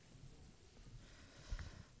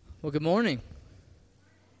Well, good morning.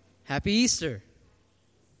 Happy Easter.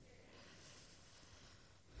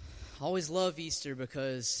 I always love Easter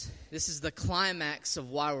because this is the climax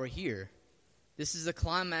of why we're here. This is the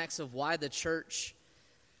climax of why the church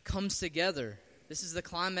comes together. This is the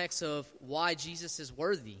climax of why Jesus is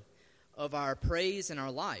worthy of our praise and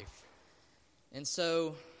our life. And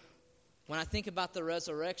so, when I think about the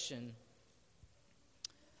resurrection,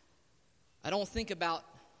 I don't think about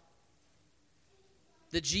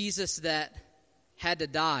the Jesus that had to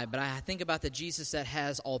die, but I think about the Jesus that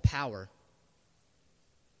has all power.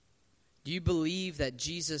 Do you believe that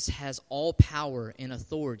Jesus has all power and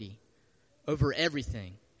authority over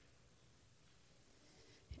everything?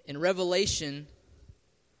 In Revelation,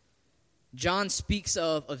 John speaks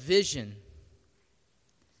of a vision.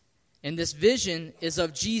 And this vision is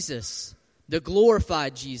of Jesus, the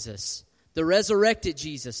glorified Jesus, the resurrected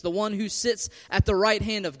Jesus, the one who sits at the right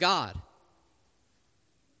hand of God.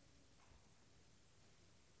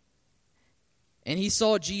 And he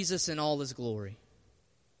saw Jesus in all his glory.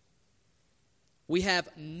 We have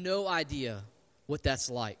no idea what that's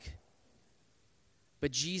like.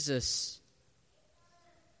 But Jesus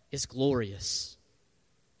is glorious.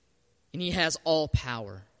 And he has all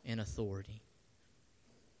power and authority.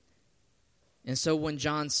 And so when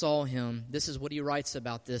John saw him, this is what he writes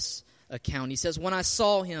about this account. He says, "When I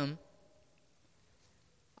saw him,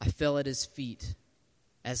 I fell at his feet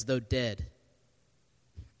as though dead.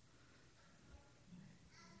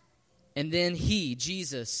 And then he,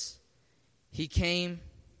 Jesus, he came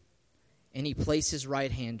and he placed his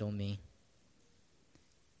right hand on me.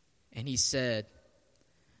 And he said,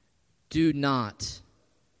 'Do not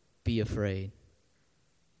be afraid.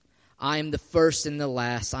 I am the first and the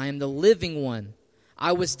last. I am the living one.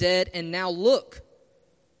 I was dead, and now look,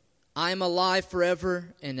 I am alive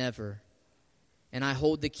forever and ever. And I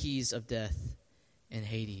hold the keys of death and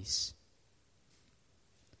Hades.'"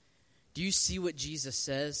 Do you see what Jesus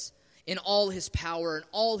says? In all his power, and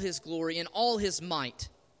all his glory, and all his might,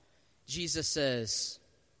 Jesus says,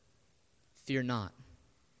 "Fear not.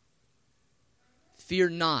 Fear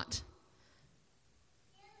not,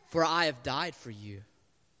 for I have died for you,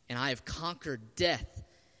 and I have conquered death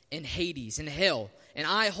and Hades and hell, and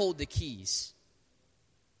I hold the keys."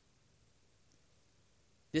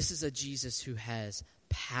 This is a Jesus who has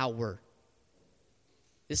power.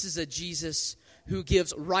 This is a Jesus who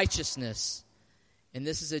gives righteousness. And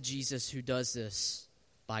this is a Jesus who does this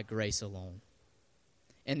by grace alone.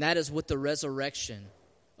 And that is what the resurrection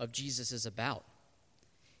of Jesus is about.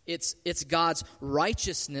 It's God's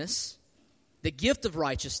righteousness, the gift of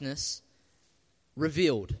righteousness,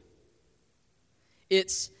 revealed.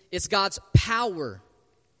 It's God's power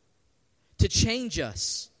to change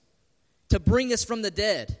us, to bring us from the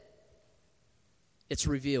dead. It's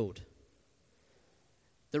revealed.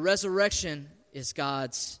 The resurrection is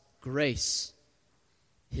God's grace,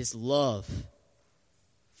 his love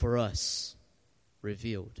for us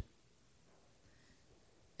revealed.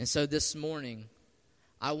 And so this morning,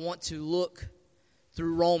 I want to look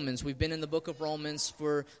through Romans. We've been in the book of Romans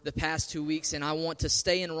for the past 2 weeks, and I want to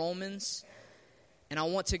stay in Romans, and I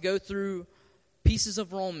want to go through pieces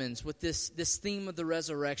of Romans with this theme of the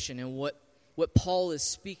resurrection and what Paul is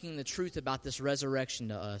speaking the truth about this resurrection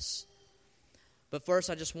to us. But first,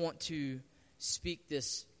 I just want to speak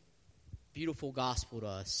this beautiful gospel to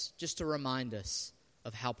us, just to remind us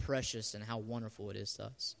of how precious and how wonderful it is to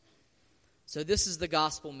us. So this is the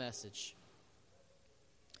gospel message.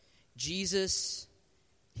 Jesus,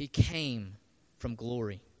 he came from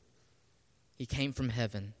glory. He came from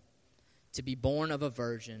heaven to be born of a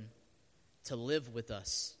virgin, to live with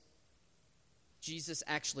us. Jesus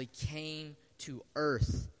actually came to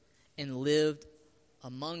earth and lived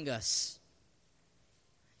among us.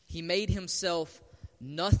 He made himself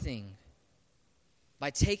nothing by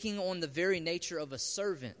taking on the very nature of a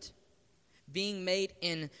servant, being made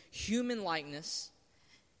in human likeness,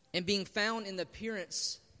 and being found in the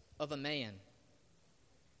appearance of a man.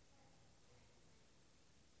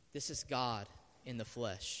 This is God in the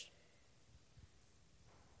flesh.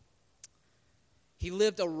 He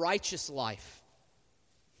lived a righteous life.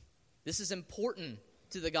 This is important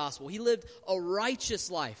to the gospel. He lived a righteous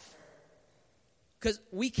life, because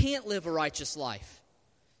we can't live a righteous life.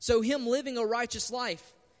 So him living a righteous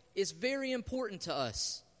life is very important to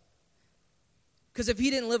us. Because if he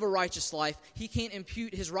didn't live a righteous life, he can't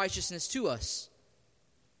impute his righteousness to us.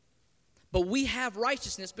 But we have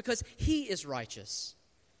righteousness because he is righteous.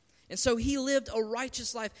 And so he lived a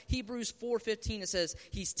righteous life. Hebrews 4:15, it says,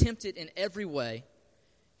 "He's tempted in every way,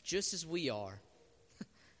 just as we are,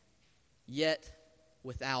 yet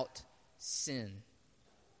without sin."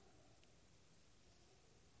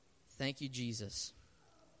 Thank you, Jesus.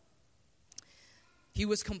 He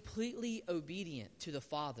was completely obedient to the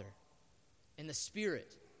Father and the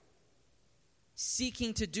Spirit,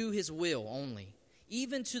 seeking to do his will only,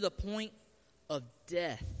 even to the point of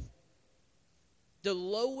death. The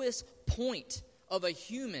lowest point of a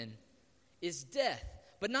human is death.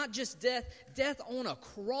 But not just death, death on a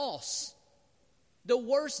cross. The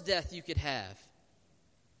worst death you could have.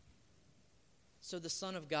 So the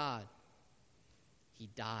Son of God, he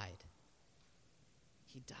died.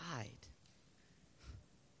 He died.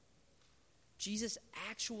 Jesus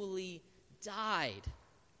actually died.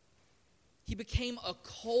 He became a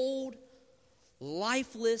cold,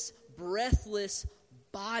 lifeless, breathless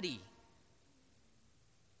body.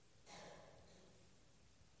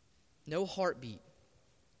 No heartbeat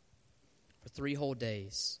for 3 whole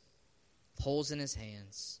days. Holes in his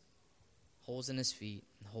hands, holes in his feet,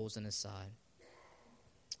 and holes in his side.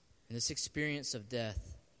 And this experience of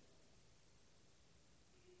death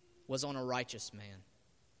was on a righteous man.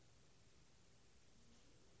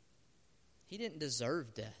 He didn't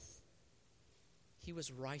deserve death. He was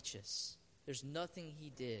righteous. There's nothing he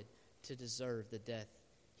did to deserve the death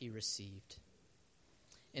he received.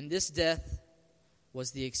 And this death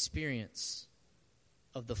was the experience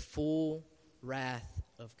of the full wrath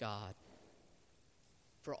of God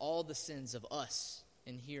for all the sins of us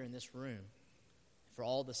in here in this room, for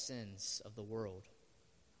all the sins of the world.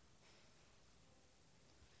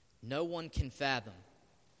 No one can fathom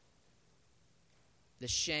the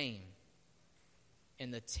shame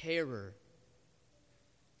and the terror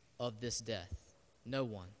of this death. No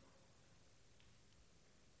one.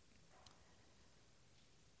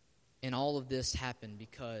 And all of this happened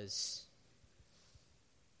because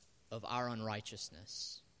of our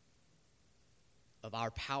unrighteousness, of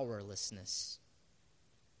our powerlessness,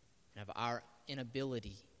 and of our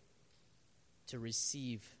inability to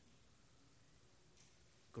receive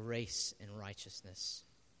grace and righteousness.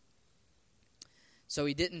 So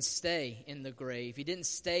he didn't stay in the grave. He didn't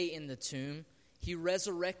stay in the tomb. He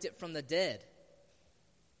resurrected from the dead.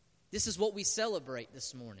 This is what we celebrate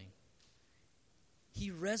this morning. He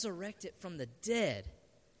resurrected from the dead.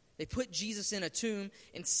 They put Jesus in a tomb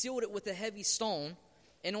and sealed it with a heavy stone.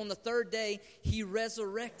 And on the 3rd day, he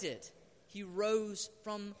resurrected. He rose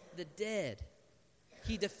from the dead.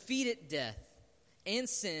 He defeated death and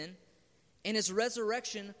sin. And his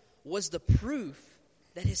resurrection was the proof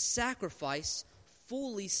that his sacrifice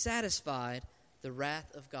fully satisfied the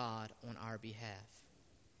wrath of God on our behalf.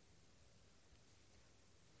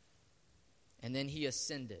 And then he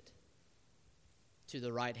ascended to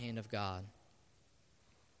the right hand of God.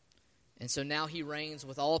 And so now he reigns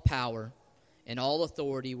with all power and all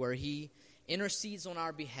authority, where he intercedes on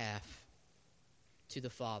our behalf to the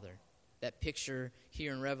Father. That picture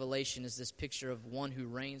here in Revelation is this picture of one who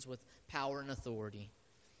reigns with power and authority.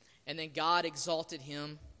 And then God exalted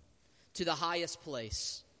him to the highest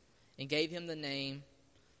place and gave him the name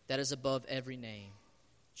that is above every name,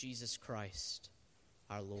 Jesus Christ,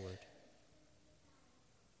 our Lord.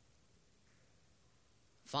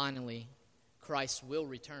 Finally, Christ will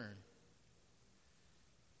return.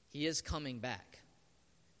 He is coming back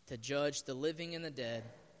to judge the living and the dead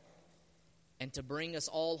and to bring us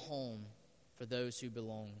all home for those who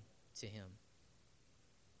belong to him.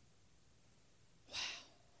 Wow.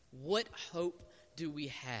 What hope do we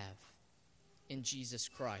have in Jesus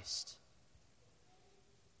Christ?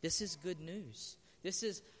 This is good news. This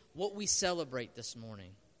is what we celebrate this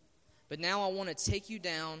morning. But now I want to take you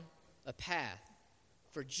down a path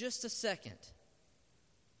for just a second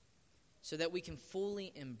so that we can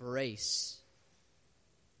fully embrace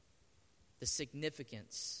the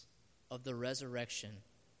significance of the resurrection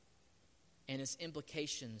and its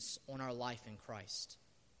implications on our life in Christ.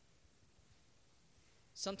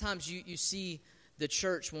 Sometimes you see the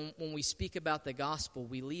church, when we speak about the gospel,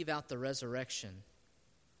 we leave out the resurrection.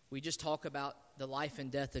 We just talk about the life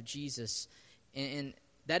and death of Jesus, and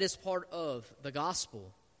that is part of the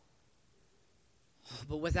gospel.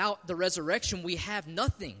 But without the resurrection, we have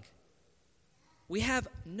nothing. We have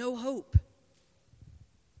no hope.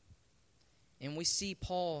 And we see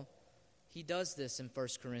Paul, he does this in 1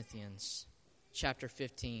 Corinthians chapter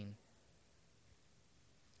 15.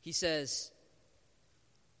 He says,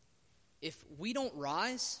 if we don't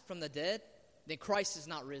rise from the dead, then Christ is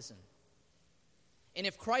not risen. And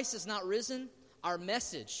if Christ is not risen, our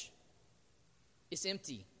message is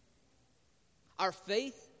empty. Our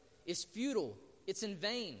faith is futile. It's in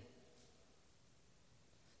vain.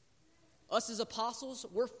 Us as apostles,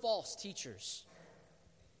 we're false teachers.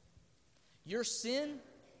 Your sin,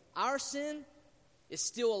 our sin, is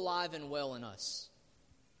still alive and well in us.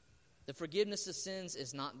 The forgiveness of sins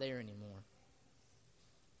is not there anymore.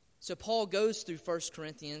 So Paul goes through 1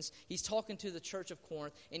 Corinthians. He's talking to the church of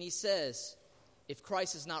Corinth, and he says, if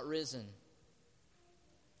Christ is not risen,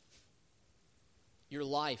 your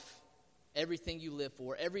life, everything you live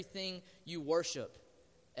for, everything you worship,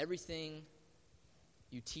 everything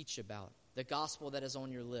you teach about, the gospel that is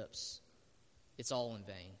on your lips, it's all in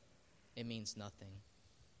vain. It means nothing.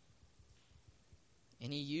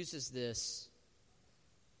 And he uses this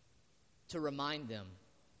to remind them,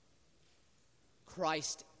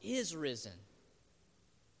 Christ is risen.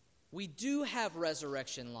 We do have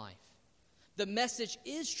resurrection life. The message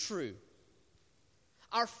is true.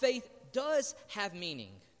 Our faith does have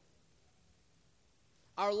meaning.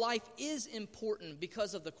 Our life is important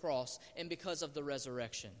because of the cross and because of the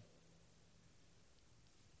resurrection.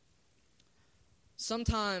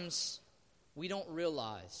 Sometimes we don't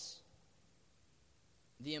realize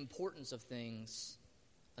the importance of things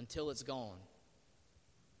until it's gone.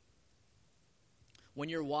 When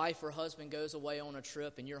your wife or husband goes away on a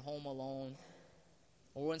trip and you're home alone,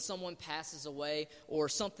 or when someone passes away or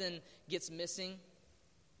something gets missing,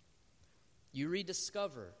 you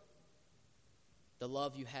rediscover the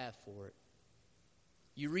love you have for it.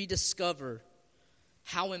 You rediscover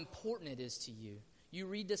how important it is to you. You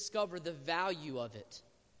rediscover the value of it.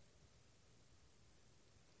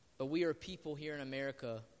 But we are people here in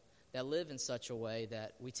America that live in such a way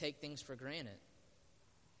that we take things for granted.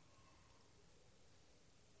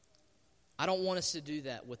 I don't want us to do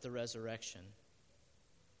that with the resurrection.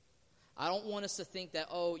 I don't want us to think that,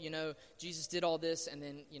 Jesus did all this and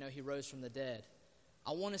then, he rose from the dead.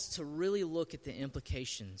 I want us to really look at the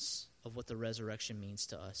implications of what the resurrection means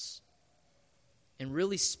to us and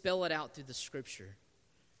really spell it out through the Scripture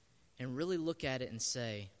and really look at it and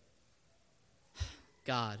say,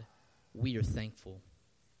 God, we are thankful.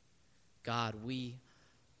 God, we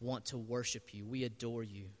want to worship you. We adore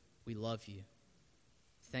you. We love you.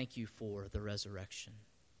 Thank you for the resurrection.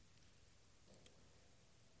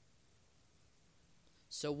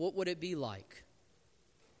 So what would it be like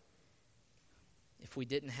if we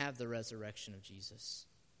didn't have the resurrection of Jesus?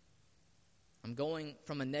 I'm going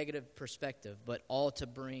from a negative perspective, but all to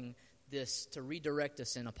bring this, to redirect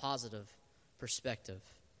us in a positive perspective.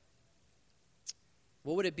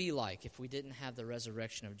 What would it be like if we didn't have the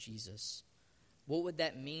resurrection of Jesus? What would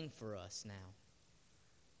that mean for us now?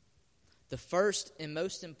 The first and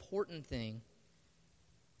most important thing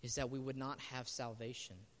is that we would not have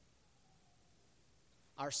salvation.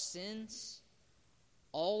 Our sins,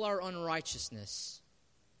 all our unrighteousness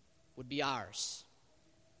would be ours.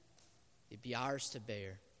 It'd be ours to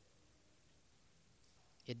bear.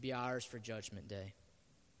 It'd be ours for Judgment Day.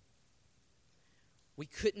 We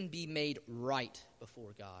couldn't be made right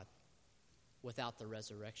before God without the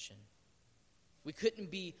resurrection. We couldn't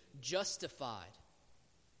be justified.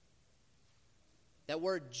 That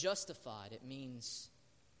word justified, it means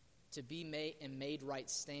to be made right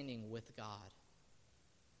standing with God.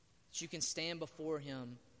 That you can stand before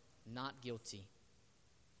Him not guilty,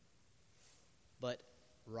 but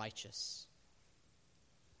righteous.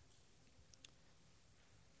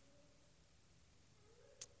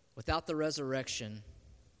 Without the resurrection,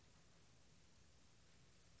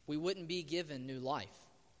 we wouldn't be given new life.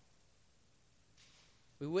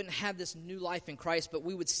 We wouldn't have this new life in Christ, but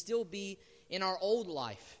we would still be in our old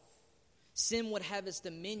life. Sin would have its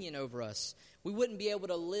dominion over us. We wouldn't be able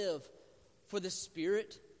to live for the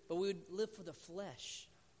Spirit, but we would live for the flesh.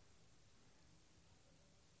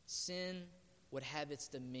 Sin would have its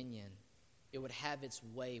dominion. It would have its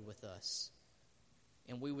way with us.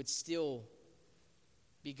 And we would still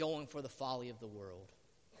be going for the folly of the world,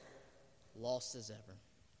 lost as ever.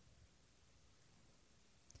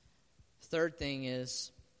 Third thing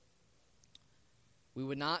is, we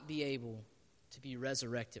would not be able to be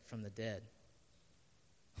resurrected from the dead.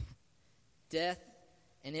 Death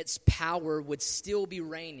and its power would still be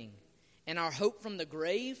reigning, and our hope from the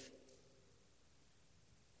grave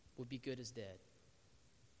would be good as dead.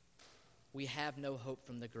 We have no hope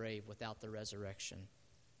from the grave without the resurrection.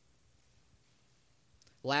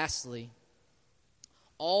 Lastly,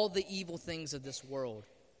 all the evil things of this world,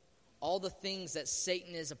 all the things that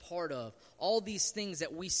Satan is a part of, all these things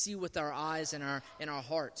that we see with our eyes and our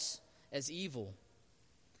hearts as evil,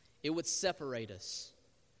 it would separate us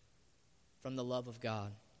from the love of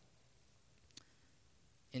God,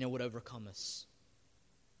 and it would overcome us.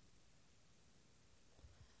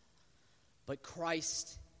 But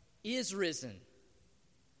Christ is risen.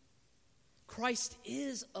 Christ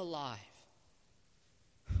is alive.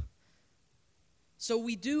 So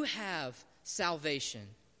we do have salvation.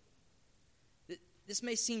 This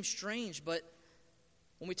may seem strange, but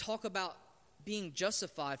when we talk about being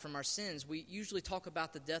justified from our sins, we usually talk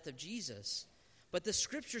about the death of Jesus. But the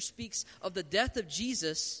Scripture speaks of the death of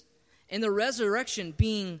Jesus and the resurrection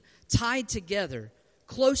being tied together,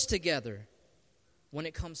 close together, when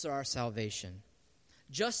it comes to our salvation.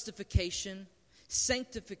 Justification,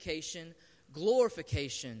 sanctification,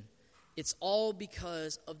 glorification, it's all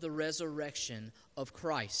because of the resurrection of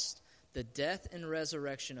Christ. The death and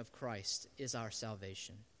resurrection of Christ is our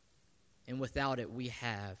salvation. And without it, we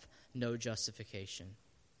have no justification.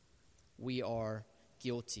 We are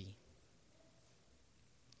guilty.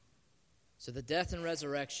 So the death and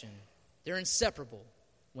resurrection, they're inseparable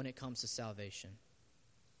when it comes to salvation.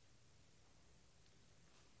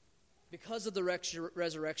 Because of the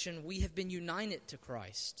resurrection, we have been united to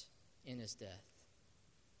Christ in his death.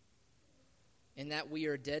 And that we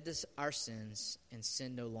are dead to our sins, and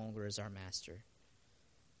sin no longer is our master.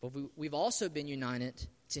 But we've also been united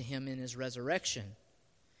to him in his resurrection,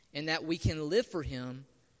 and that we can live for him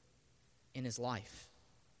in his life.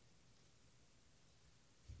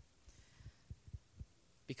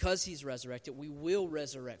 Because he's resurrected, we will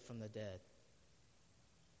resurrect from the dead.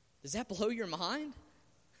 Does that blow your mind?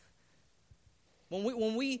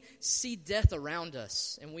 When we see death around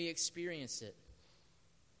us and we experience it,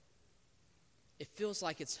 it feels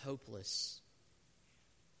like it's hopeless.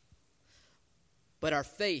 But our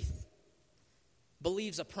faith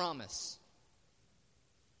believes a promise.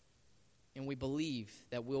 And we believe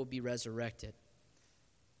that we'll be resurrected.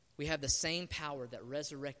 We have the same power that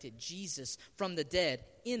resurrected Jesus from the dead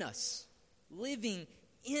in us, living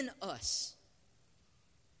in us.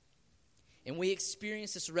 And we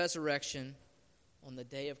experience this resurrection on the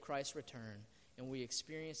day of Christ's return, and we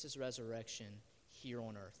experience this resurrection here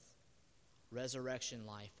on earth. Resurrection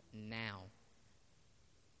life now.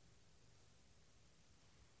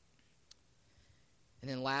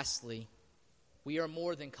 And then lastly, we are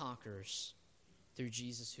more than conquerors through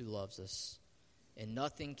Jesus who loves us. And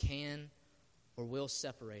nothing can or will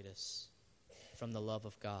separate us from the love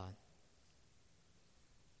of God.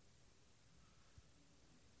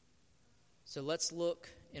 So let's look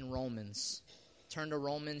in Romans. Turn to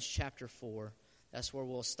Romans chapter 4. That's where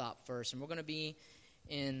we'll stop first. And we're going to be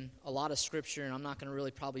in a lot of scripture, and I'm not going to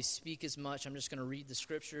really probably speak as much. I'm just going to read the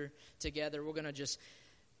scripture together. We're going to just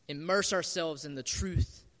immerse ourselves in the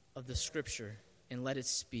truth of the scripture and let it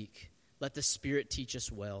speak. Let the Spirit teach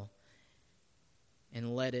us well.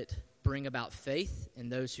 And let it bring about faith in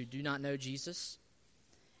those who do not know Jesus.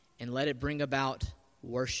 And let it bring about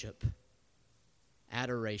worship,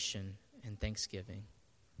 adoration, and thanksgiving.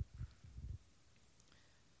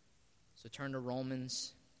 So turn to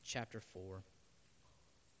Romans chapter 4.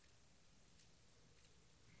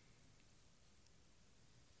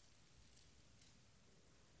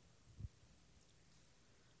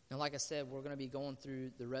 Now, like I said, we're going to be going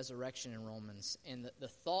through the resurrection in Romans. And the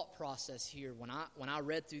thought process here, when I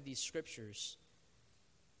read through these scriptures,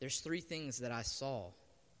 there's three things that I saw.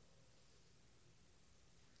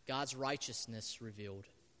 God's righteousness revealed,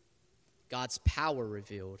 God's power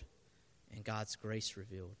revealed, and God's grace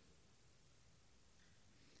revealed.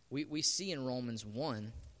 We see in Romans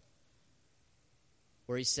 1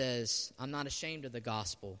 where he says, I'm not ashamed of the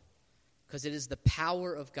gospel, because it is the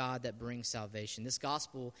power of God that brings salvation. This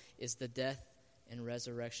gospel is the death and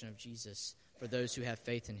resurrection of Jesus for those who have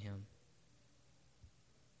faith in him.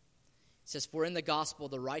 It says, for in the gospel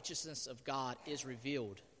the righteousness of God is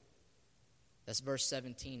revealed. That's verse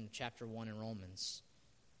 17, chapter 1 in Romans.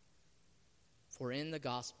 For in the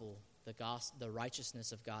gospel, the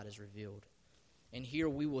righteousness of God is revealed. And here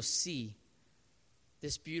we will see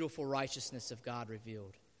this beautiful righteousness of God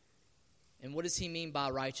revealed. And what does he mean by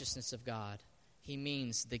righteousness of God? He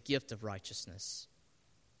means the gift of righteousness.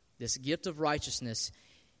 This gift of righteousness,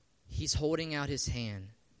 he's holding out his hand,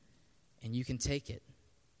 and you can take it.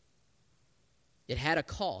 It had a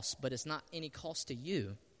cost, but it's not any cost to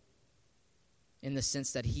you, in the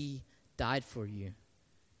sense that he died for you,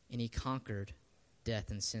 and he conquered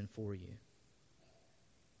death and sin for you.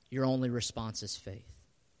 Your only response is faith.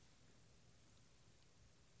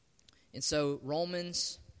 And so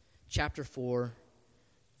Romans chapter 4,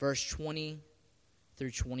 verse 20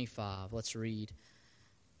 through 25. Let's read.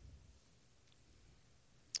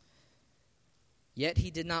 Yet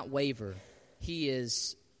he did not waver. He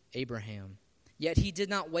is Abraham. Yet he did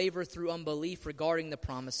not waver through unbelief regarding the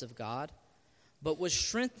promise of God, but was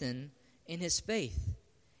strengthened in his faith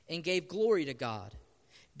and gave glory to God,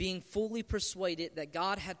 being fully persuaded that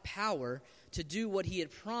God had power to do what he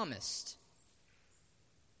had promised.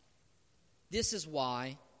 This is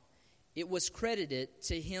why it was credited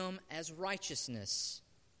to him as righteousness.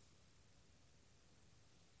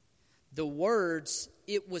 the words,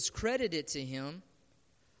 "It was credited to him,"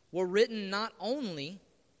 were written not only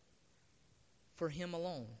for him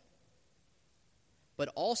alone, but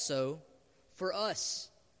also for us,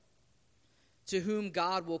 to whom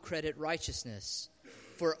God will credit righteousness,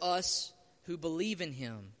 for us who believe in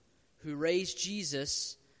him, who raised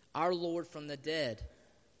Jesus, our Lord, from the dead.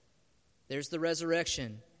 There's the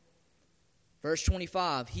resurrection. Verse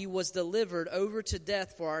 25, he was delivered over to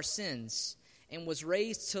death for our sins and was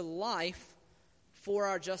raised to life for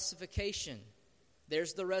our justification.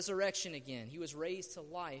 There's the resurrection again. He was raised to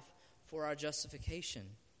life for our justification.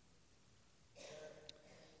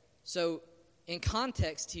 So, in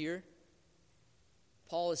context here,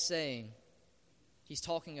 Paul is saying, he's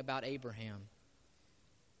talking about Abraham.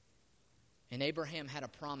 And Abraham had a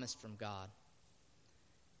promise from God.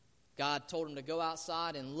 God told him to go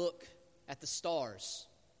outside and look at the stars.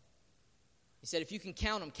 He said, if you can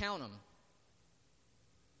count them, count them.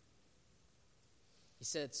 He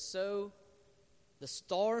said, so the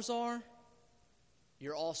stars are,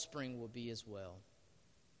 your offspring will be as well.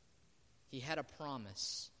 He had a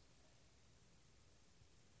promise.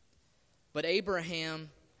 But Abraham,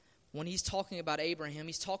 when he's talking about Abraham,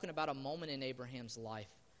 he's talking about a moment in Abraham's life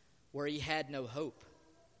where he had no hope.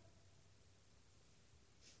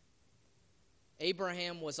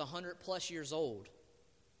 Abraham was 100 plus years old.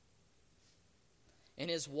 And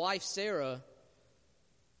his wife Sarah,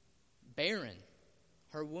 barren.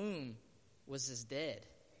 Her womb was as dead.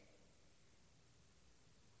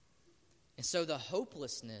 And so the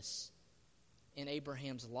hopelessness in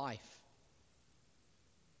Abraham's life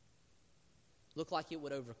looked like it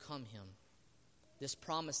would overcome him. This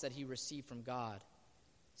promise that he received from God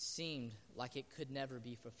seemed like it could never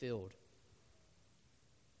be fulfilled.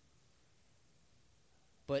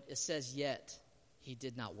 But it says, yet he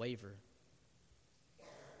did not waver.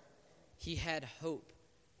 He had hope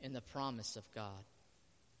in the promise of God.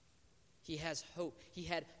 He has hope. He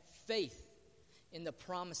had faith in the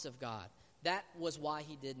promise of God. That was why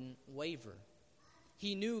he didn't waver.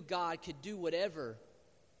 He knew God could do whatever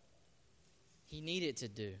he needed to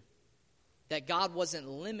do. That God wasn't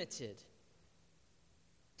limited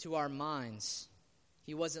to our minds.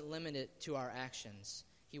 He wasn't limited to our actions.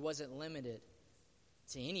 He wasn't limited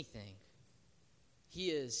to anything. He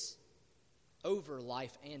is over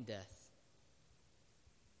life and death.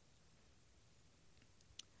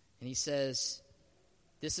 And he says,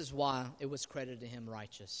 this is why it was credited to him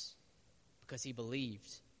righteous. Because he believed.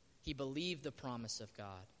 He believed the promise of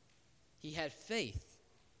God. He had faith.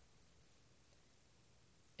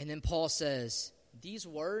 And then Paul says, these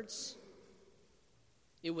words,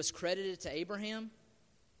 it was credited to Abraham.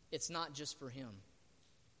 It's not just for him.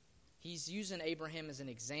 He's using Abraham as an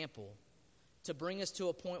example to bring us to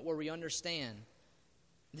a point where we understand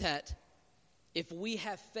that if we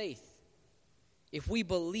have faith, if we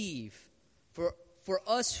believe, for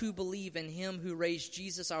us who believe in him who raised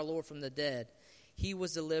Jesus our Lord from the dead, he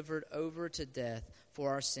was delivered over to death for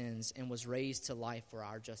our sins and was raised to life for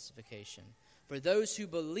our justification. For those who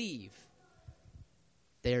believe,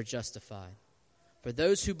 they are justified. For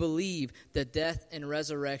those who believe the death and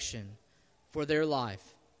resurrection for their life,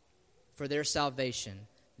 for their salvation,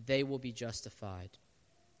 they will be justified.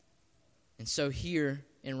 And so here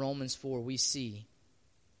in Romans 4, we see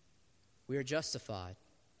we are justified.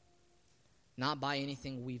 Not by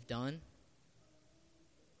anything we've done,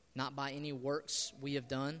 not by any works we have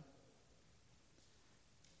done,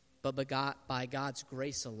 but by God's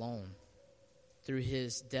grace alone, through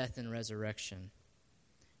his death and resurrection.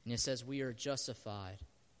 And it says we are justified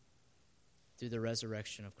through the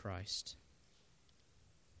resurrection of Christ.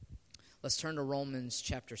 Let's turn to Romans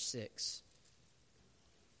chapter 6.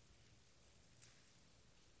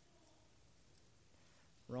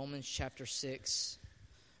 Romans chapter 6,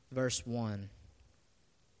 verse 1.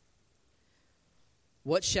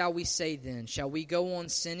 What shall we say then? Shall we go on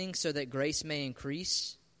sinning so that grace may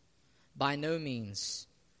increase? By no means.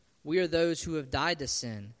 We are those who have died to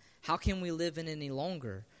sin. How can we live in any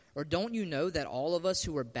longer? Or don't you know that all of us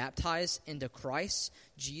who were baptized into Christ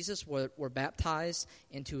Jesus were baptized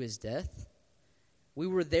into his death? We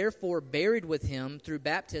were therefore buried with him through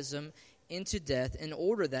baptism into death, in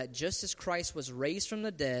order that just as Christ was raised from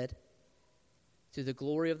the dead through the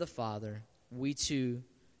glory of the Father, we too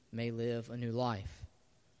may live a new life.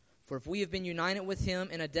 For if we have been united with him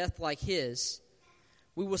in a death like his,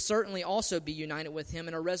 we will certainly also be united with him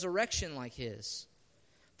in a resurrection like his.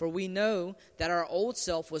 For we know that our old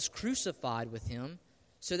self was crucified with him,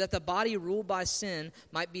 so that the body ruled by sin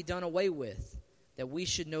might be done away with, that we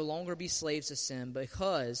should no longer be slaves to sin,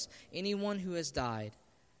 because anyone who has died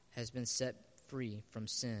has been set free from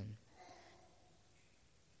sin.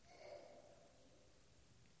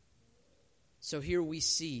 So here we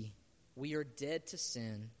see we are dead to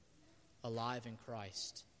sin, alive in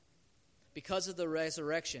Christ. Because of the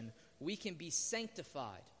resurrection, we can be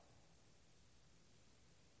sanctified.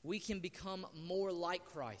 We can become more like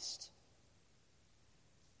Christ.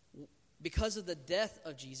 Because of the death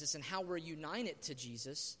of Jesus and how we're united to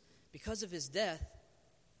Jesus, because of his death,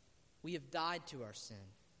 we have died to our sin.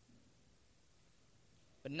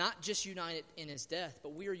 But not just united in his death,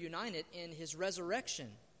 but we are united in his resurrection.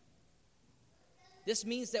 This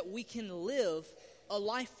means that we can live a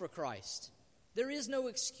life for Christ. There is no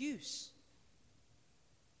excuse.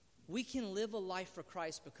 We can live a life for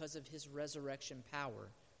Christ because of his resurrection power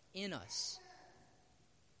in us.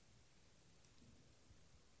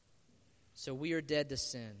 So we are dead to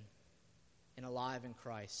sin and alive in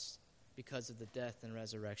Christ because of the death and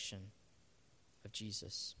resurrection of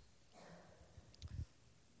Jesus.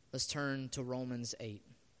 Let's turn to Romans 8.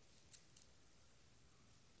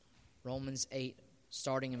 Romans 8,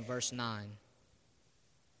 starting in verse 9.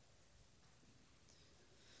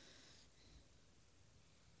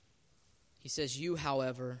 He says, "You,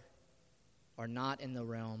 however, are not in the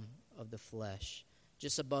realm of the flesh."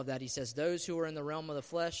 Just above that, he says, "Those who are in the realm of the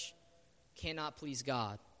flesh cannot please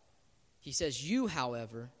God." He says, "You,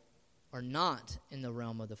 however, are not in the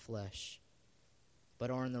realm of the flesh, but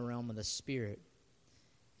are in the realm of the Spirit.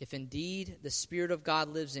 If indeed the Spirit of God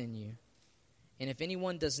lives in you, and if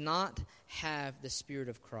anyone does not have the Spirit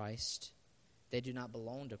of Christ, they do not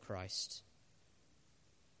belong to Christ.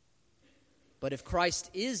 But if Christ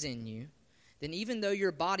is in you, then even though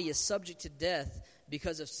your body is subject to death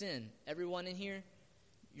because of sin," everyone in here,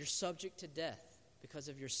 you're subject to death because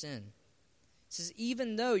of your sin. It says,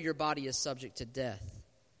 even though your body is subject to death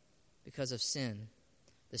because of sin,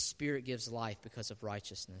 the Spirit gives life because of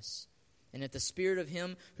righteousness. And if the Spirit of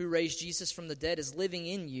him who raised Jesus from the dead is living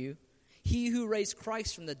in you, he who raised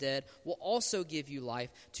Christ from the dead will also give you life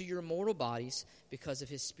to your mortal bodies because of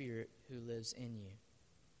his Spirit who lives in you.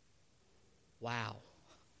 Wow.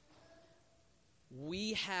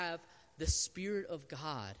 We have the Spirit of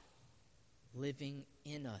God living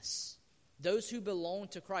in us. Those who belong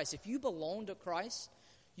to Christ. If you belong to Christ,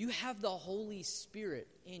 you have the Holy Spirit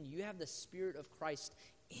in you. You have the Spirit of Christ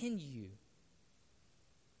in you.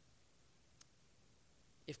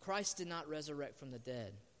 If Christ did not resurrect from the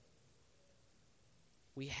dead,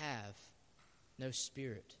 we have no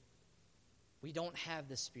Spirit. We don't have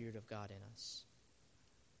the Spirit of God in us.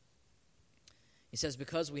 He says,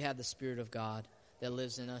 because we have the Spirit of God that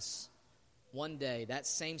lives in us, one day, that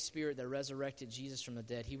same Spirit that resurrected Jesus from the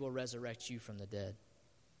dead, he will resurrect you from the dead.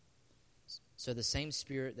 So the same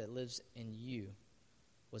Spirit that lives in you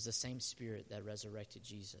was the same Spirit that resurrected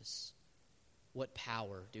Jesus. What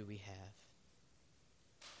power do we have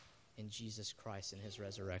in Jesus Christ and his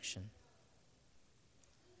resurrection?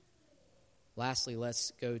 Lastly,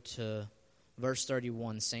 let's go to verse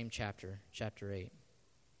 31, same chapter 8.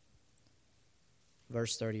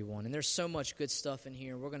 Verse 31. And there's so much good stuff in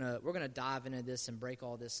here. We're gonna dive into this and break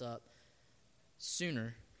all this up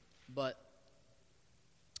sooner, but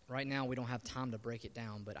right now we don't have time to break it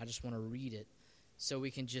down, but I just want to read it so we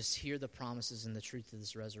can just hear the promises and the truth of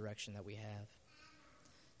this resurrection that we have.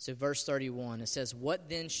 So verse 31, it says, "What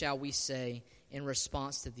then shall we say in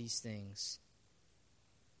response to these things?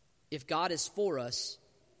 If God is for us,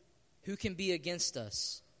 who can be against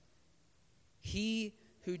us? He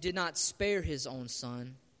who did not spare his own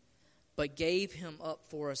Son, but gave him up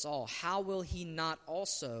for us all, how will he not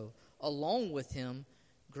also, along with him,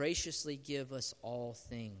 graciously give us all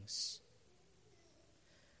things?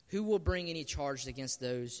 Who will bring any charge against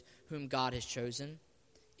those whom God has chosen?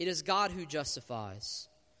 It is God who justifies.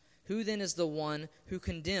 Who then is the one who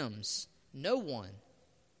condemns? No one.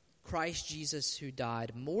 Christ Jesus, who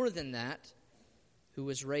died, more than that, who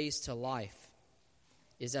was raised to life,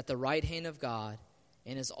 is at the right hand of God,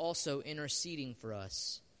 and is also interceding for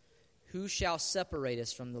us. Who shall separate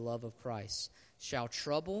us from the love of Christ? Shall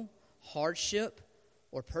trouble, hardship,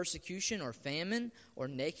 or persecution, or famine, or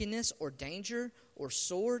nakedness, or danger, or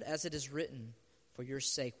sword? As it is written, for your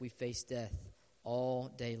sake we face death all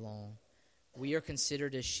day long. We are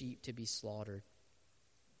considered as sheep to be slaughtered.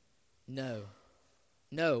 No,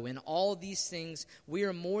 in all these things we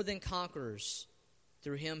are more than conquerors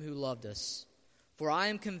through him who loved us. For I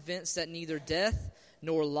am convinced that neither death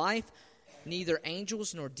nor life, neither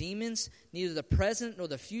angels nor demons, neither the present nor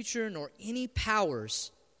the future, nor any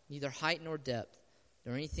powers, neither height nor depth,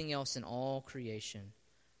 nor anything else in all creation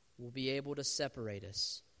will be able to separate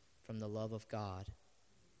us from the love of God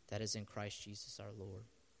that is in Christ Jesus our Lord.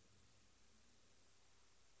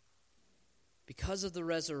 Because of the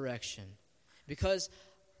resurrection, because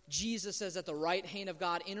Jesus is at the right hand of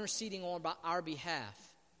God interceding on our behalf.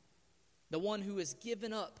 The one who has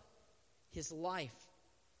given up his life.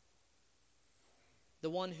 The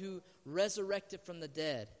one who resurrected from the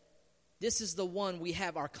dead. This is the one we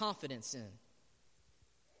have our confidence in.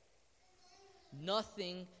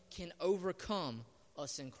 Nothing can overcome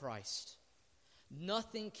us in Christ.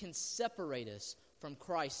 Nothing can separate us from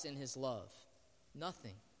Christ and his love.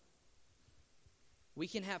 Nothing. We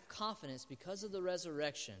can have confidence because of the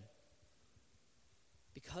resurrection.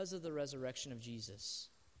 Because of the resurrection of Jesus,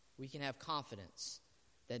 we can have confidence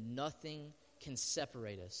that nothing can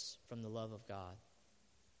separate us from the love of God.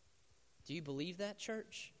 Do you believe that,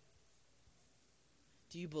 church?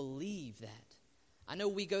 Do you believe that? I know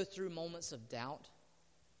we go through moments of doubt.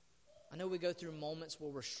 I know we go through moments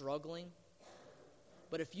where we're struggling.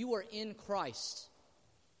 But if you are in Christ,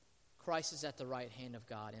 Christ is at the right hand of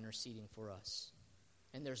God interceding for us.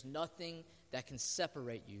 And there's nothing that can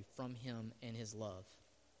separate you from him and his love.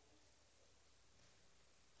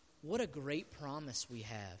 What a great promise we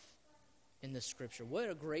have in this scripture. What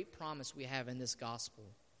a great promise we have in this gospel.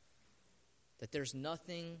 That there's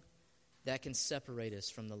nothing that can separate us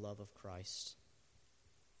from the love of Christ.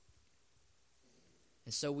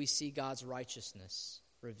 And so we see God's righteousness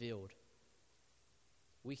revealed.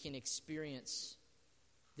 We can experience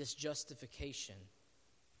this justification,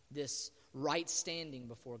 this right standing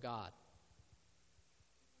before God.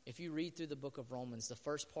 If you read through the book of Romans, the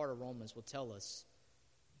first part of Romans will tell us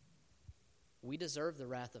we deserve the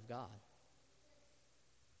wrath of God.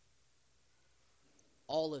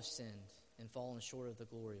 All have sinned and fallen short of the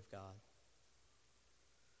glory of God.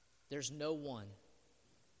 There's no one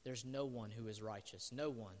who is righteous. No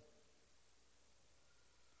one.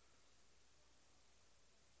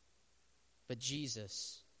 But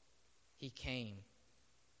Jesus, he came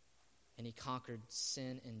and he conquered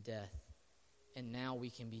sin and death. And now we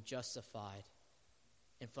can be justified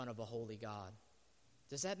in front of a holy God.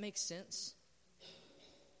 Does that make sense?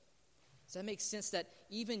 Does that make sense that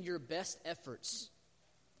even your best efforts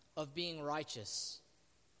of being righteous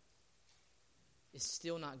is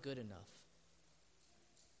still not good enough?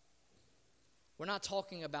 We're not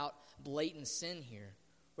talking about blatant sin here.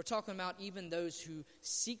 We're talking about even those who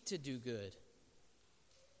seek to do good.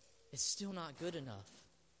 It's still not good enough.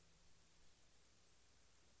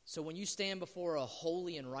 So when you stand before a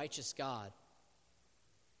holy and righteous God,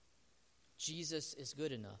 Jesus is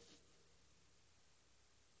good enough.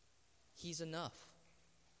 He's enough.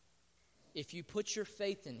 If you put your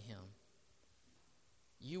faith in him,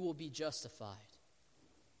 you will be justified.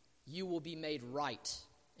 You will be made right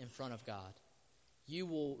in front of God. You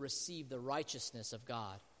will receive the righteousness of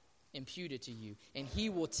God imputed to you. And he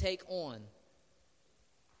will take on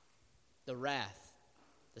the wrath,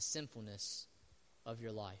 the sinfulness of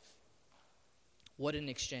your life. What an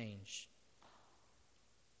exchange.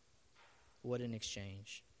 What an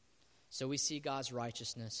exchange. So we see God's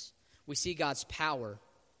righteousness. We see God's power.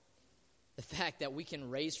 The fact that we can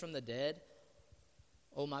raise from the dead.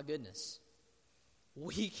 Oh my goodness.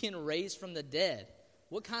 We can raise from the dead.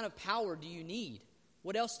 What kind of power do you need?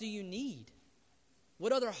 What else do you need?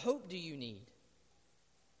 What other hope do you need?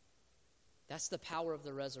 That's the power of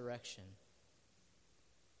the resurrection.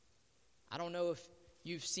 I don't know if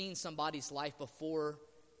you've seen somebody's life before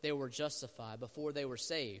they were justified, before they were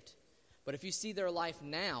saved. But if you see their life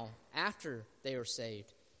now, after they are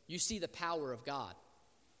saved, you see the power of God.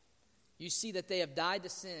 You see that they have died to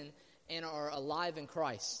sin and are alive in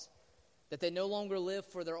Christ. That they no longer live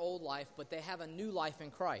for their old life, but they have a new life in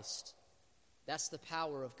Christ. That's the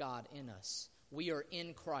power of God in us. We are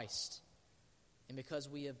in Christ. And because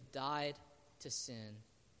we have died to sin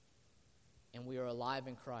and we are alive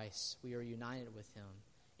in Christ, we are united with him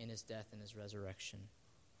in his death and his resurrection.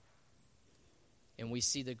 And we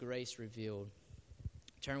see the grace revealed.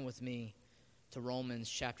 Turn with me to Romans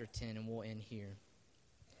chapter 10, and we'll end here.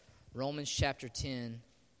 Romans chapter 10,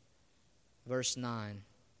 verse 9. It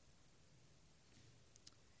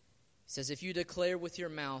says, if you declare with your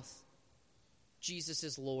mouth Jesus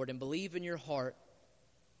is Lord and believe in your heart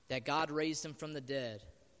that God raised him from the dead,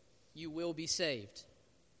 you will be saved.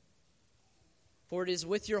 For it is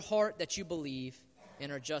with your heart that you believe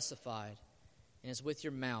and are justified, and it's with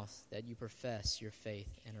your mouth that you profess your faith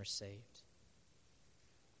and are saved.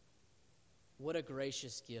 What a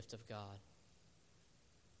gracious gift of God.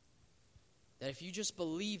 That if you just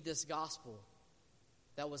believe this gospel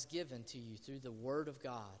that was given to you through the word of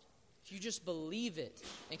God, if you just believe it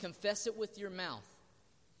and confess it with your mouth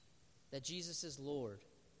that Jesus is Lord,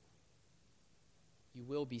 you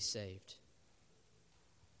will be saved.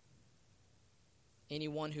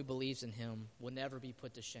 Anyone who believes in him will never be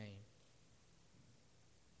put to shame.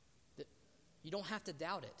 You don't have to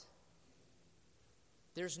doubt it.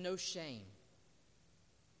 There's no shame.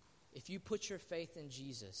 If you put your faith in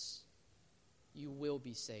Jesus, you will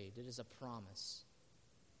be saved. It is a promise.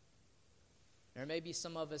 There may be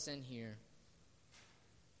some of us in here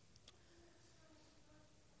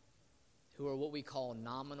who are what we call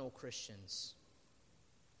nominal Christians.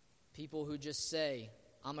 People who just say,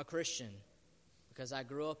 I'm a Christian because I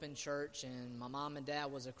grew up in church and my mom and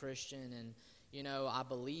dad was a Christian and, I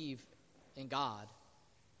believe in God.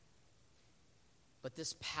 But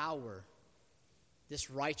this power, this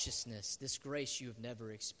righteousness, this grace you have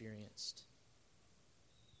never experienced.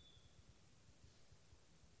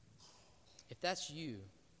 If that's you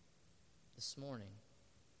this morning,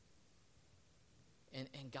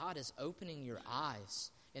 and God is opening your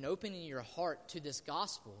eyes and opening your heart to this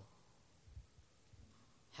gospel,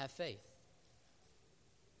 have faith.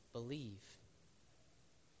 Believe.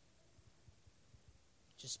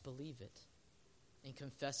 Just believe it and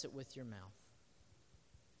confess it with your mouth.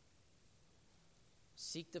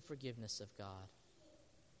 Seek the forgiveness of God.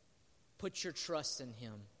 Put your trust in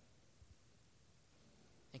Him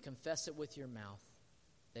and confess it with your mouth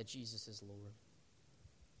that Jesus is Lord.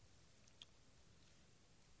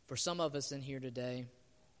 For some of us in here today,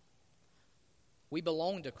 we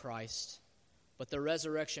belong to Christ, but the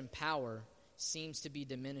resurrection power seems to be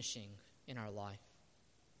diminishing in our life.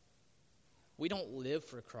 We don't live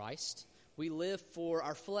for Christ. We live for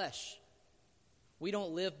our flesh. We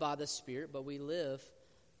don't live by the Spirit, but we live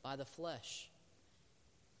by the flesh.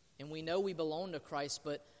 And we know we belong to Christ,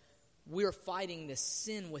 but we're fighting this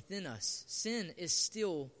sin within us. Sin is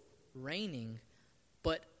still reigning,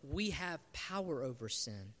 but we have power over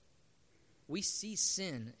sin. We see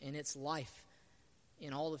sin in its life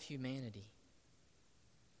in all of humanity.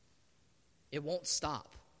 It won't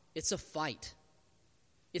stop. It's a fight.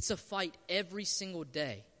 It's a fight every single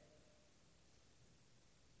day.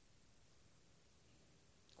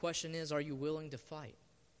 The question is, are you willing to fight?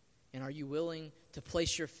 And are you willing to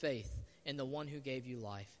place your faith in the one who gave you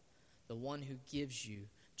life, the one who gives you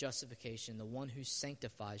justification, the one who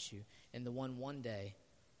sanctifies you, and the one day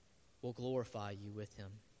will glorify you with Him?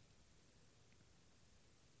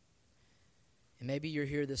 And maybe you're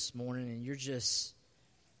here this morning and you're just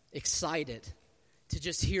excited to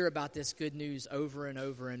just hear about this good news over and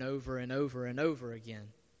over and over and over and over again.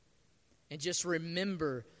 And just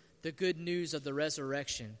remember the good news of the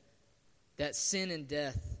resurrection, that sin and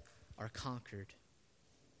death are conquered.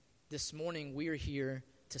 This morning we are here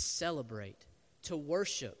to celebrate, to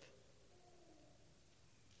worship.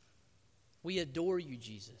 We adore you,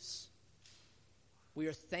 Jesus. We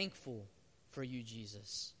are thankful for you,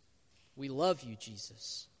 Jesus. We love you,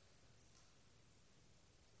 Jesus.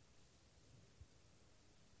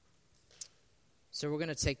 So we're going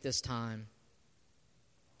to take this time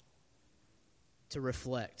to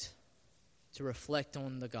reflect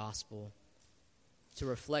on the gospel, to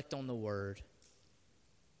reflect on the word.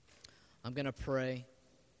 I'm going to pray.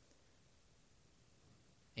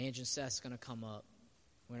 Ange and Seth's going to come up.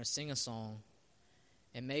 We're going to sing a song.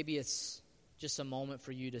 And maybe it's just a moment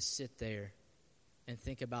for you to sit there and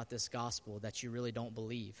think about this gospel that you really don't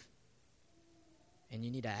believe. And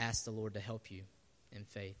you need to ask the Lord to help you in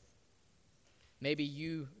faith. Maybe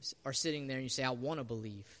you are sitting there and you say, I want to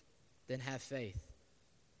believe. Then have faith.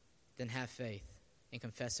 Then have faith and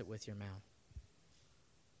confess it with your mouth.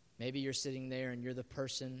 Maybe you're sitting there and you're the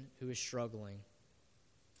person who is struggling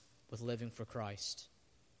with living for Christ.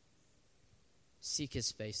 Seek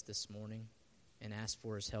His face this morning and ask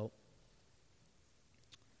for His help.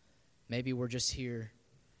 Maybe we're just here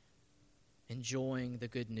enjoying the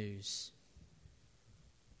good news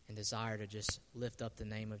and desire to just lift up the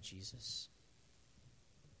name of Jesus.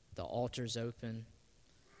 The altar's open.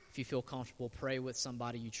 If you feel comfortable, pray with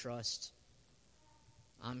somebody you trust.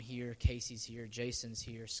 I'm here, Casey's here, Jason's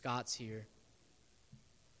here, Scott's here.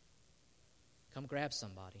 Come grab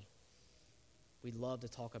somebody. We'd love to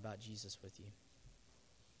talk about Jesus with you.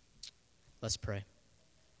 Let's pray.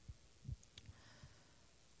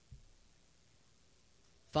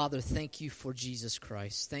 Father, thank you for Jesus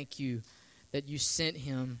Christ. Thank you that you sent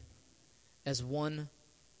Him as one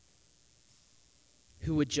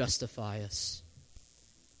who would justify us,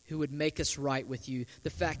 who would make us right with you. The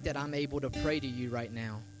fact that I'm able to pray to you right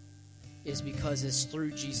now is because it's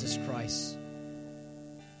through Jesus Christ.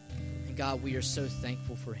 And God, we are so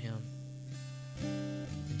thankful for Him.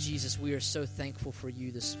 And Jesus, we are so thankful for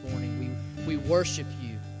you this morning. We worship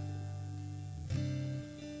you.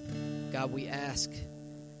 God, we ask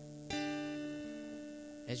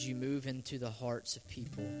as you move into the hearts of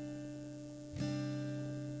people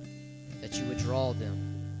that you would draw them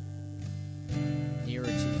nearer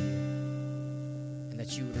to you.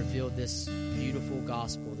 that you would reveal this beautiful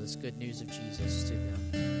gospel, this good news of Jesus to them,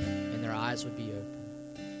 and their eyes would be open.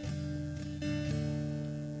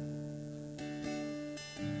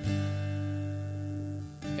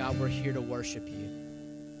 God, we're here to worship you.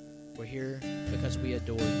 We're here because we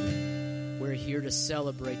adore you. We're here to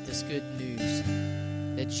celebrate this good news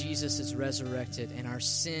that Jesus is resurrected and our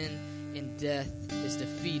sin and death is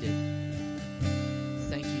defeated.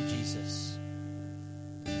 Thank you, Jesus.